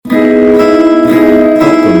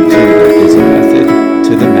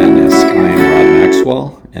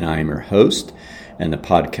host and the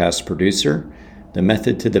podcast producer. The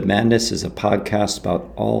Method to the Madness is a podcast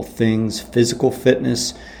about all things physical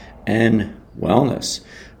fitness and wellness.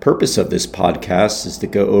 Purpose of this podcast is to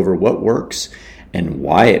go over what works and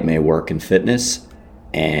why it may work in fitness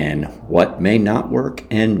and what may not work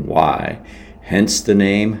and why. Hence the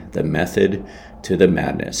name, The Method to the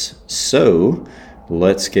Madness. So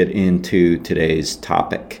let's get into today's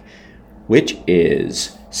topic, which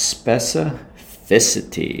is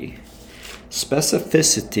specificity.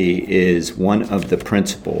 Specificity is one of the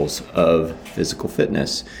principles of physical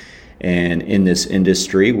fitness. And in this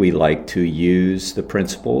industry, we like to use the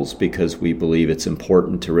principles because we believe it's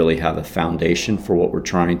important to really have a foundation for what we're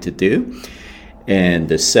trying to do. And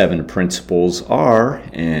the 7 principles are,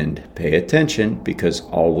 and pay attention because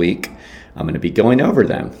all week I'm going to be going over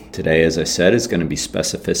them. Today, as I said, is going to be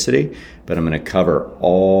specificity, but I'm going to cover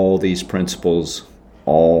all these principles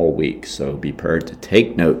all week. So be prepared to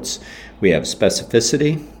take notes. We have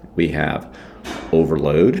specificity, we have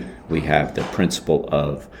overload, we have the principle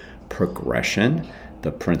of progression,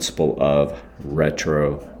 the principle of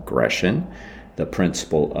retrogression, the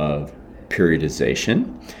principle of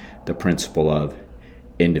periodization, the principle of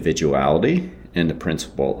individuality, and the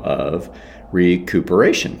principle of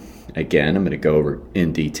recuperation. Again, I'm going to go over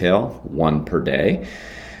in detail, one per day.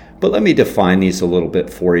 But let me define these a little bit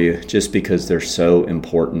for you just because they're so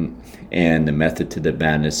important. And the Method to the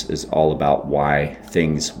Madness is all about why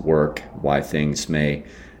things work, why things may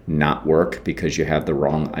not work because you have the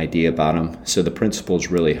wrong idea about them. So the principles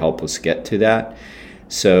really help us get to that.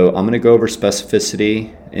 So I'm going to go over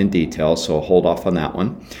specificity in detail, so I'll hold off on that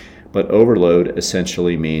one. But overload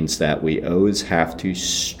essentially means that we always have to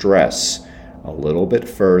stress a little bit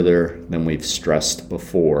further than we've stressed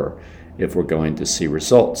before if we're going to see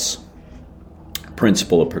results.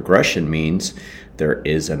 Principle of progression means there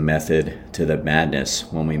is a method to the madness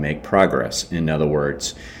when we make progress. In other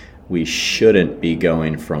words, we shouldn't be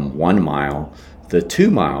going from 1 mile to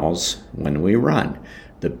 2 miles when we run.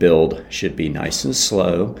 The build should be nice and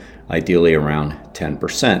slow, ideally around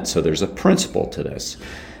 10%. So there's a principle to this.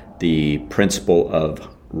 The principle of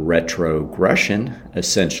retrogression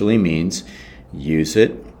essentially means use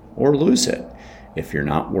it or lose it. If you're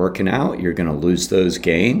not working out, you're going to lose those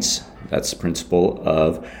gains. That's the principle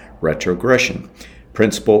of retrogression.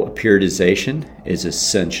 Principle of periodization is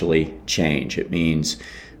essentially change. It means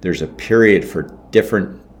there's a period for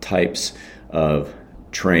different types of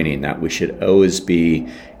training that we should always be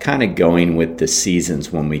kind of going with the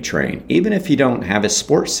seasons when we train. Even if you don't have a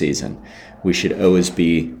sports season, we should always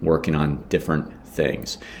be working on different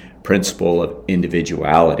things. Principle of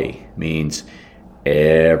individuality means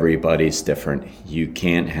everybody's different. You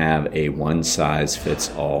can't have a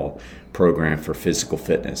one-size-fits-all program for physical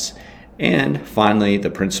fitness. And finally,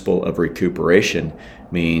 the principle of recuperation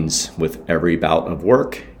means with every bout of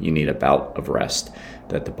work, you need a bout of rest,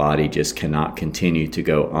 that the body just cannot continue to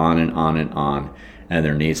go on and on and on. And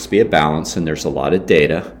there needs to be a balance, and there's a lot of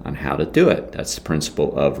data on how to do it. That's the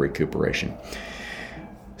principle of recuperation.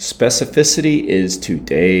 Specificity is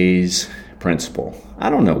today's principle. I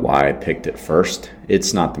don't know why I picked it first.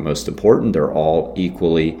 It's not the most important. They're all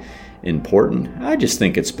equally important. I just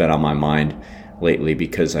think it's been on my mind lately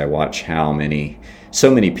because I watch so many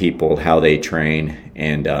people, how they train,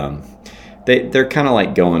 and they're kind of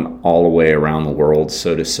like going all the way around the world,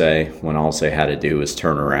 so to say, when all they had to do was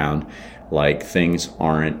turn around. Like things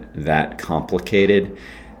aren't that complicated.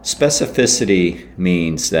 Specificity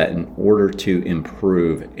means that in order to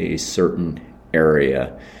improve a certain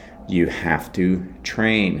area, you have to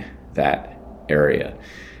train that area.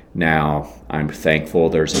 Now, I'm thankful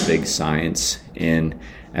there's a big science in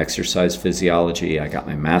exercise physiology. I got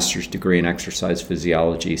my master's degree in exercise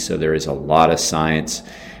physiology, so there is a lot of science.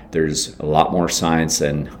 There's a lot more science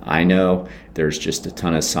than I know. There's just a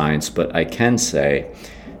ton of science, but I can say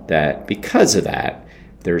that because of that,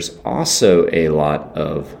 there's also a lot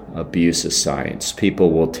of abuse of science.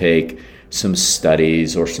 People will take some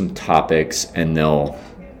studies or some topics and they'll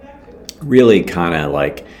really kind of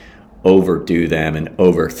like overdo them and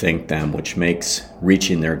overthink them, which makes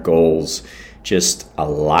reaching their goals just a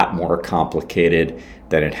lot more complicated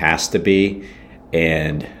than it has to be.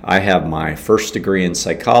 And I have my first degree in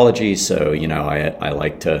psychology, so I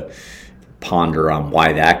like to ponder on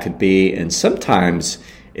why that could be. And sometimes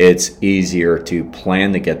it's easier to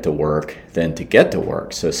plan to get to work than to get to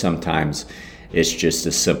work. So sometimes it's just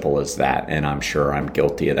as simple as that. And I'm sure I'm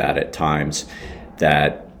guilty of that at times,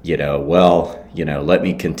 that, let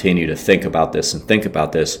me continue to think about this and think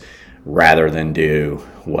about this rather than do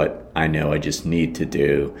what I know I just need to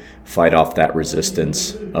do, fight off that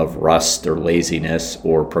resistance of rust or laziness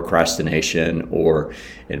or procrastination, or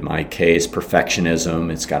in my case,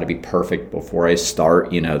 perfectionism. It's got to be perfect before I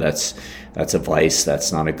start. That's a vice.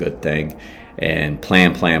 That's not a good thing. And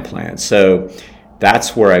plan. So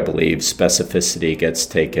that's where I believe specificity gets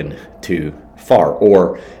taken too far.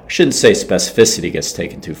 Or I shouldn't say specificity gets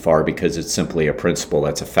taken too far, because it's simply a principle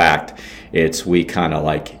that's a fact. It's we kind of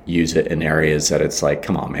like use it in areas that it's like,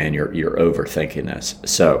 come on, man, you're overthinking this.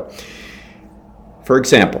 So, for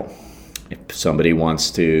example, if somebody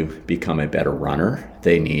wants to become a better runner,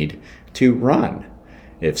 they need to run.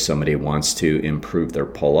 If somebody wants to improve their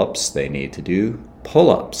pull-ups, they need to do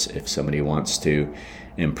pull-ups. If somebody wants to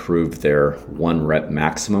improve their 1 rep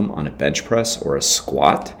maximum on a bench press or a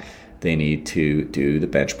squat, they need to do the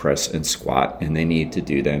bench press and squat, and they need to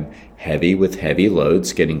do them heavy with heavy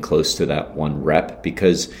loads, getting close to that 1 rep,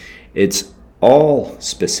 because it's all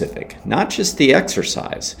specific, not just the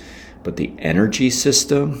exercise, but the energy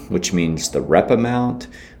system, which means the rep amount,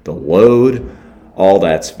 the load, all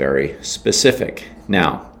that's very specific.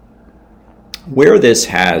 Now, where this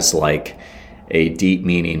has like a deep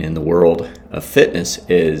meaning in the world of fitness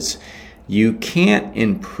is you can't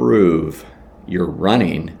improve your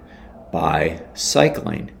running by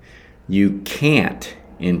cycling. You can't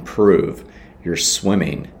improve your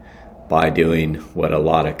swimming by doing what a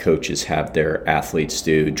lot of coaches have their athletes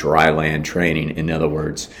do, dry land training. In other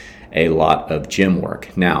words, a lot of gym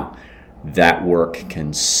work. Now, that work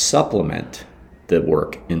can supplement the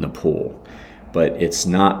work in the pool, but it's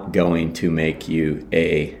not going to make you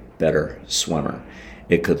a better swimmer.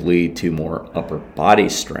 It could lead to more upper body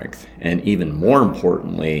strength, and even more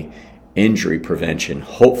importantly, injury prevention,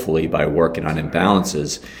 hopefully by working on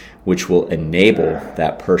imbalances, which will enable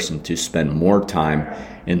that person to spend more time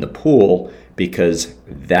in the pool, because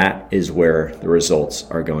that is where the results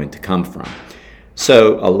are going to come from.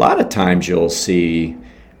 So a lot of times you'll see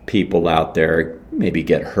people out there maybe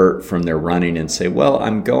get hurt from their running and say, well,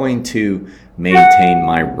 I'm going to maintain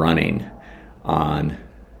my running on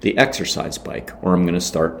the exercise bike, or I'm going to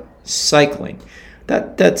start cycling.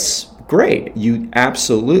 That's great. You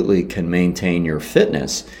absolutely can maintain your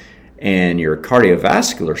fitness and your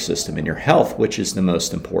cardiovascular system and your health, which is the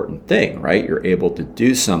most important thing, right? You're able to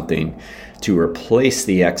do something to replace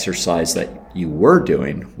the exercise that you were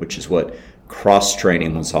doing, which is what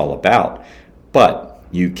cross-training was all about. But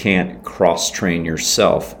you can't cross-train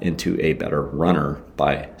yourself into a better runner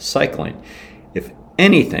by cycling. If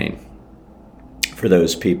anything, for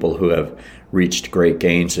those people who have reached great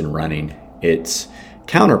gains in running, it's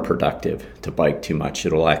counterproductive to bike too much.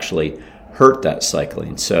 It'll actually hurt that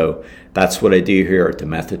cycling. So that's what I do here at the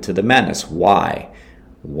Method to the Madness. Why?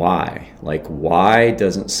 Like, why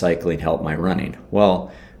doesn't cycling help my running?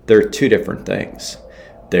 Well, they're two different things.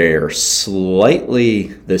 They're slightly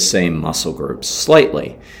the same muscle groups,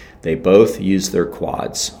 slightly. They both use their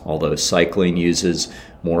quads, although cycling uses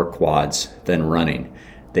more quads than running.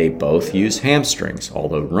 They both use hamstrings,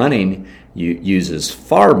 although running uses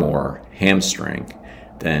far more hamstring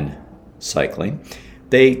than cycling.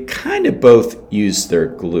 They kind of both use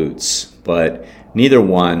their glutes, but neither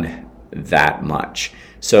one that much.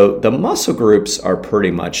 So the muscle groups are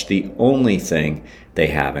pretty much the only thing they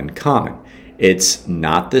have in common. It's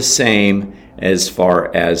not the same as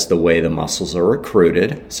far as the way the muscles are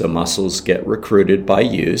recruited. So muscles get recruited by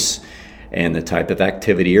use and the type of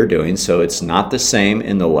activity you're doing. So it's not the same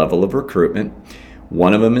in the level of recruitment.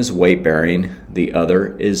 One of them is weight bearing, the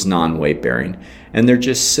other is non-weight bearing, and they're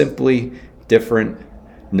just simply different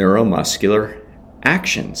neuromuscular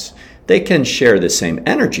actions. They can share the same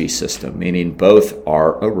energy system, meaning both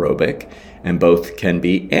are aerobic and both can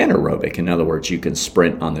be anaerobic. In other words, you can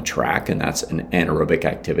sprint on the track, and that's an anaerobic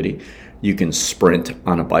activity. You can sprint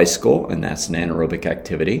on a bicycle, and that's an anaerobic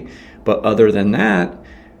activity. But other than that,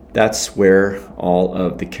 that's where all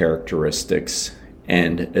of the characteristics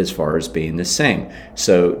end as far as being the same.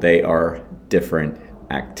 So they are different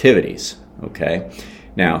activities, okay?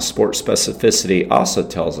 Now, sport specificity also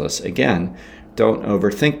tells us, again, don't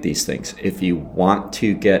overthink these things. If you want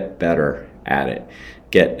to get better at it,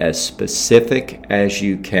 get as specific as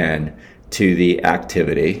you can to the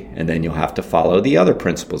activity, and then you'll have to follow the other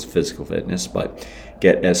principles of physical fitness, but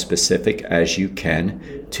get as specific as you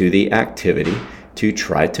can to the activity to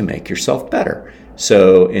try to make yourself better.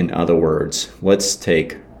 So in other words, let's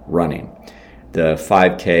take running. The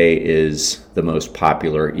 5K is the most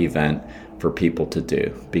popular event for people to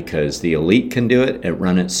do because the elite can do it and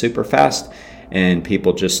run it super fast, and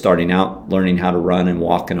people just starting out learning how to run and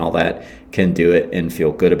walk and all that can do it and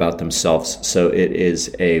feel good about themselves. So it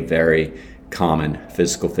is a very common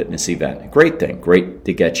physical fitness event. A great thing, great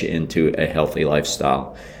to get you into a healthy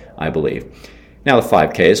lifestyle, I believe. Now the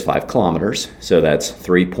 5K is 5 kilometers, so that's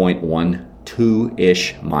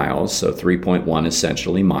 3.12-ish miles, so 3.1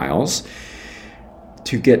 essentially miles.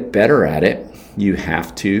 To get better at it, you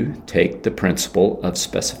have to take the principle of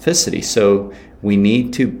specificity. So we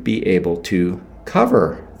need to be able to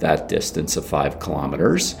cover that distance of 5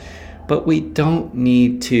 kilometers, but we don't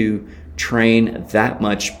need to train that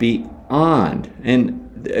much beyond.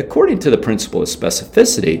 And according to the principle of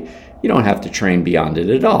specificity, you don't have to train beyond it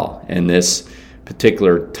at all. And this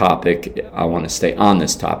particular topic, I want to stay on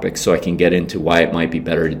this topic so I can get into why it might be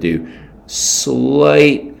better to do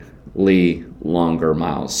slightly longer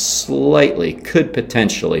miles. Slightly, could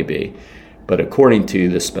potentially be. But according to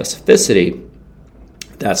the specificity,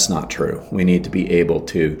 that's not true. We need to be able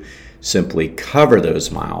to simply cover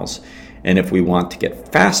those miles. And if we want to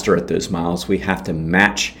get faster at those miles, we have to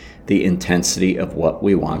match the intensity of what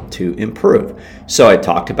we want to improve. So I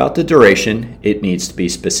talked about the duration. It needs to be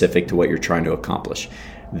specific to what you're trying to accomplish.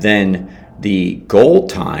 Then the goal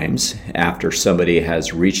times, after somebody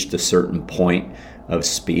has reached a certain point of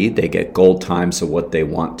speed, they get goal times of what they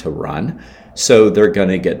want to run. So they're going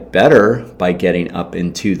to get better by getting up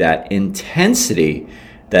into that intensity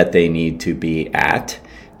that they need to be at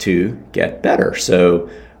to get better. So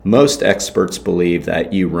most experts believe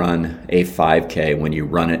that you run a 5K when you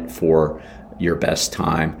run it for your best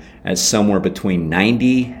time as somewhere between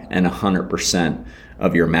 90 and 100%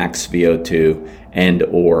 of your max VO2 and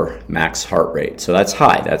or max heart rate. So that's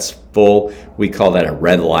high, that's full. We call that a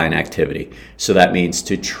red line activity. So that means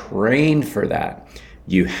to train for that,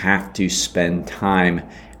 you have to spend time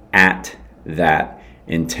at that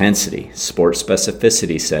intensity. Sport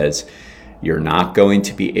specificity says you're not going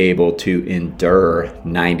to be able to endure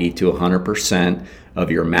 90 to 100% of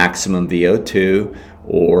your maximum VO2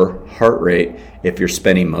 or heart rate if you're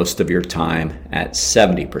spending most of your time at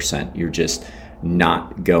 70%. You're just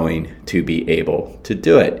not going to be able to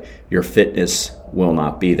do it. Your fitness will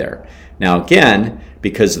not be there. Now, again,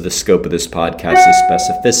 because of the scope of this podcast is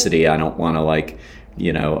specificity, I don't want to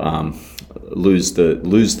lose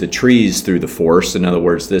the trees through the forest. In other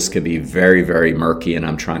words, this could be very, very murky, and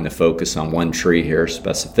I'm trying to focus on one tree here,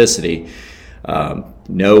 specificity.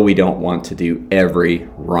 No, we don't want to do every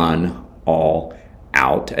run all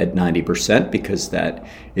out at 90% because that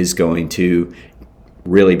is going to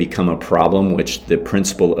really become a problem, which the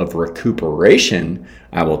principle of recuperation,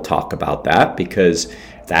 I will talk about that because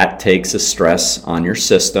that takes a stress on your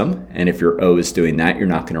system. And if you're always doing that, you're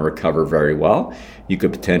not going to recover very well. You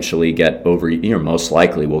could potentially get most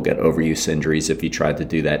likely will get overuse injuries if you tried to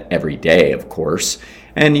do that every day, of course.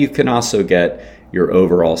 And you can also get your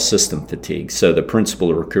overall system fatigue. So the principle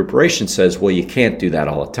of recuperation says, well, you can't do that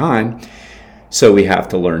all the time. So we have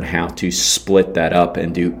to learn how to split that up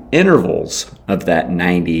and do intervals of that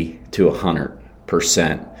 90 to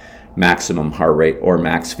 100% maximum heart rate or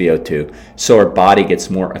max VO2. So our body gets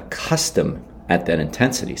more accustomed at that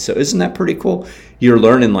intensity. So isn't that pretty cool? You're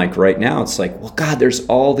learning like right now, it's like, well, God, there's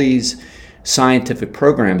all these scientific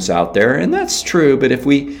programs out there. And that's true. But if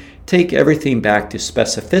we take everything back to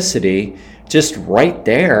specificity, just right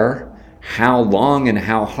there, how long and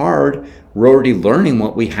how hard, we're already learning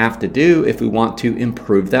what we have to do if we want to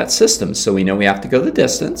improve that system. So we know we have to go the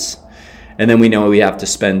distance, and then we know we have to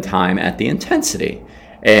spend time at the intensity.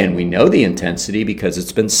 And we know the intensity because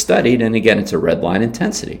it's been studied, and again, it's a red line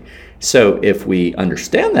intensity. So if we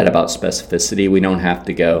understand that about specificity, we don't have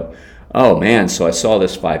to go, oh man, so I saw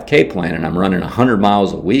this 5K plan and I'm running 100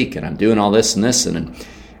 miles a week and I'm doing all this and this. And then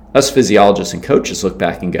us physiologists and coaches look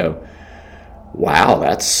back and go, wow,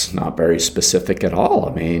 that's not very specific at all.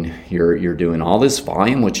 I mean, you're doing all this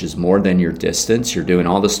volume, which is more than your distance. You're doing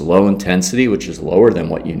all this low intensity, which is lower than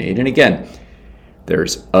what you need. And again,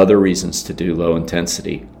 there's other reasons to do low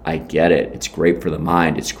intensity. I get it. It's great for the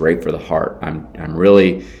mind. It's great for the heart. I'm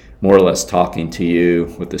really more or less talking to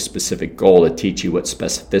you with a specific goal to teach you what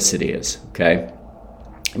specificity is, okay?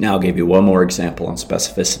 Now I'll give you one more example on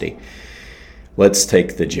specificity. Let's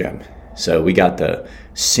take the gym. So we got the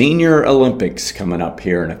Senior Olympics coming up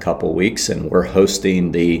here in a couple weeks, and we're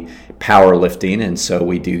hosting the powerlifting, and so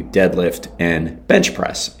we do deadlift and bench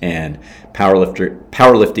press. And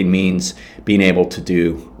powerlifting means being able to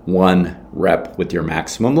do one rep with your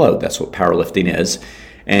maximum load. That's what powerlifting is.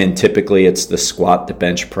 And typically it's the squat, the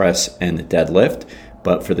bench press, and the deadlift.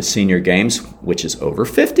 But for the senior games, which is over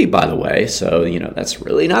 50, by the way, so that's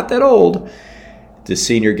really not that old. The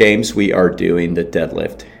senior games, we are doing the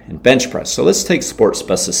deadlift and bench press. So let's take sport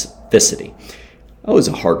specificity. Always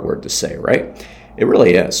a hard word to say, right? It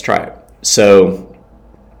really is. Try it. So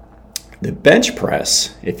The bench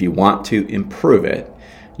press, if you want to improve it,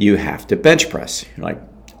 you have to bench press. You're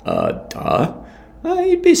like, duh.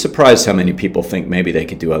 You'd be surprised how many people think maybe they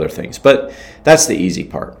could do other things, but that's the easy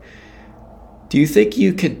part. Do you think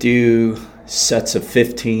you could do sets of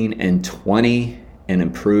 15 and 20 and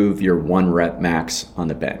improve your 1 rep max on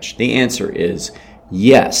the bench? The answer is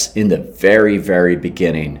yes, in the very, very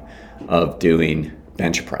beginning of doing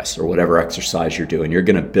bench press or whatever exercise you're doing. You're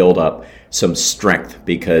going to build up some strength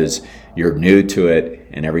because you're new to it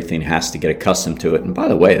and everything has to get accustomed to it. And by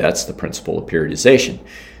the way, that's the principle of periodization.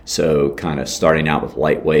 So kind of starting out with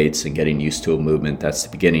light weights and getting used to a movement, that's the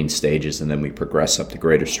beginning stages, and then we progress up to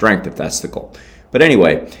greater strength if that's the goal. But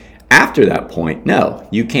anyway, after that point, no,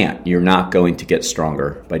 you can't. You're not going to get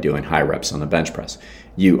stronger by doing high reps on the bench press.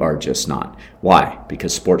 You are just not. Why?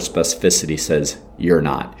 Because sports specificity says you're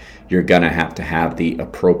not. You're going to have the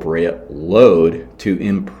appropriate load to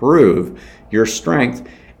improve your strength,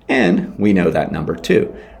 and we know that number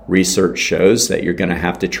too. Research shows that you're going to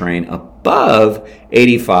have to train above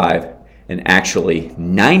 85 and actually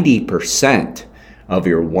 90% of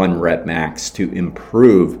your 1 rep max to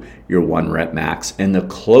improve your 1 rep max. And the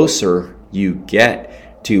closer you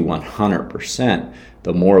get to 100%,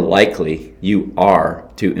 the more likely you are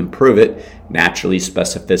to improve it. Naturally,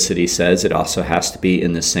 specificity says it also has to be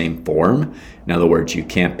in the same form. In other words, you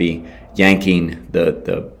can't be yanking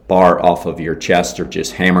the bar off of your chest or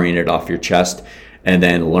just hammering it off your chest and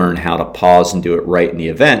then learn how to pause and do it right in the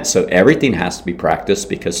event. So everything has to be practiced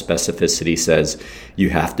because specificity says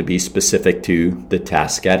you have to be specific to the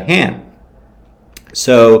task at hand.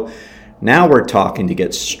 So now we're talking to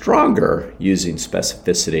get stronger using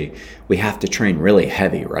specificity. We have to train really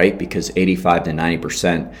heavy, right? Because 85 to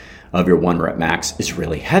 90% of your 1 rep max is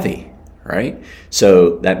really heavy, right?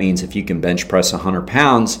 So that means if you can bench press 100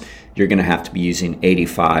 pounds, you're going to have to be using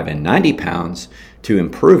 85 and 90 pounds to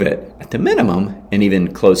improve it at the minimum, and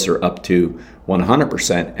even closer up to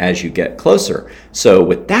 100% as you get closer. So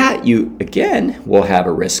with that, you again will have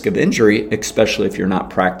a risk of injury, especially if you're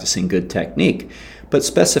not practicing good technique. But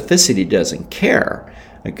specificity doesn't care.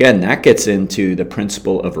 Again, that gets into the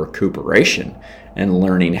principle of recuperation and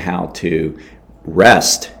learning how to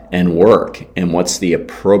rest and work and what's the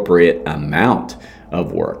appropriate amount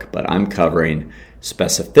of work. But I'm covering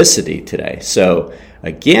specificity today. So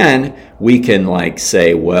again, we can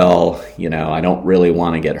say, well, I don't really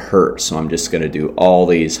want to get hurt, so I'm just going to do all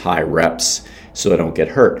these high reps so I don't get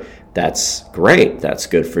hurt. That's great. That's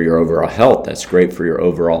good for your overall health. That's great for your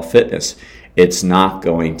overall fitness. It's not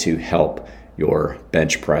going to help your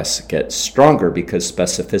bench press get stronger because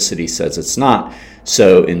specificity says it's not.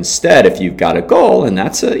 So instead, if you've got a goal and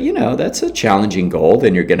that's a challenging goal,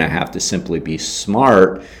 then you're going to have to simply be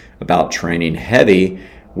smart about training heavy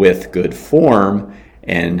with good form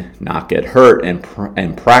and not get hurt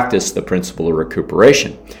and practice the principle of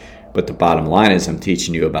recuperation. But the bottom line is I'm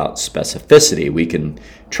teaching you about specificity. We can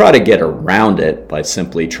try to get around it by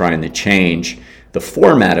simply trying to change the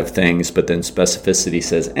format of things, but then specificity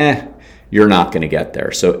says, you're not going to get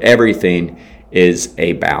there. So everything is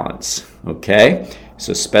a balance, okay?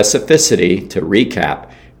 So specificity, to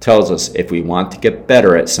recap, tells us if we want to get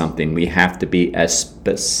better at something, we have to be as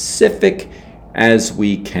specific as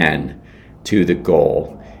we can to the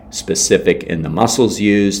goal. Specific in the muscles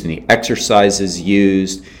used, in the exercises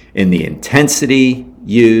used, in the intensity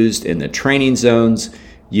used, in the training zones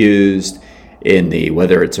used, in the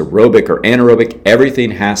whether it's aerobic or anaerobic,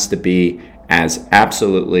 everything has to be as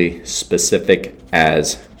absolutely specific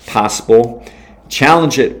as possible.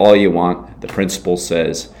 Challenge it all you want. The principle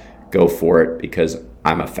says go for it because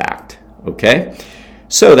I'm a fact. Okay?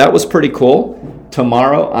 So that was pretty cool.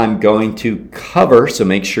 Tomorrow I'm going to cover, so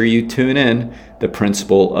make sure you tune in, the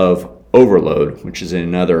principle of overload, which is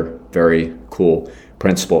another very cool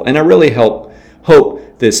principle. And I really hope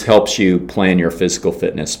this helps you plan your physical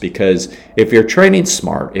fitness, because if you're training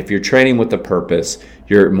smart, if you're training with a purpose,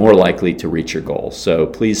 you're more likely to reach your goals. So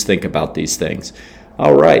please think about these things.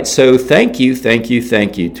 All right, so thank you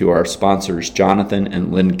to our sponsors, Jonathan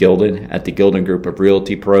and Lyn Gildon at the Gildon Group of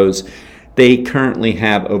Realty Pros. They currently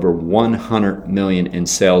have over $100 million in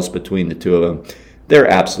sales between the two of them. They're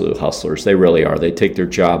absolute hustlers. They really are. They take their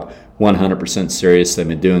job 100% serious. They've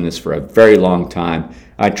been doing this for a very long time.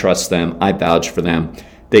 I trust them. I vouch for them.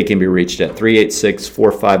 They can be reached at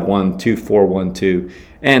 386-451-2412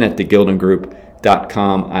 and at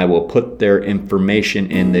thegildongroup.com. I will put their information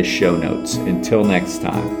in the show notes. Until next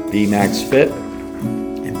time, be Max Fit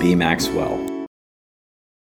and be Max Well.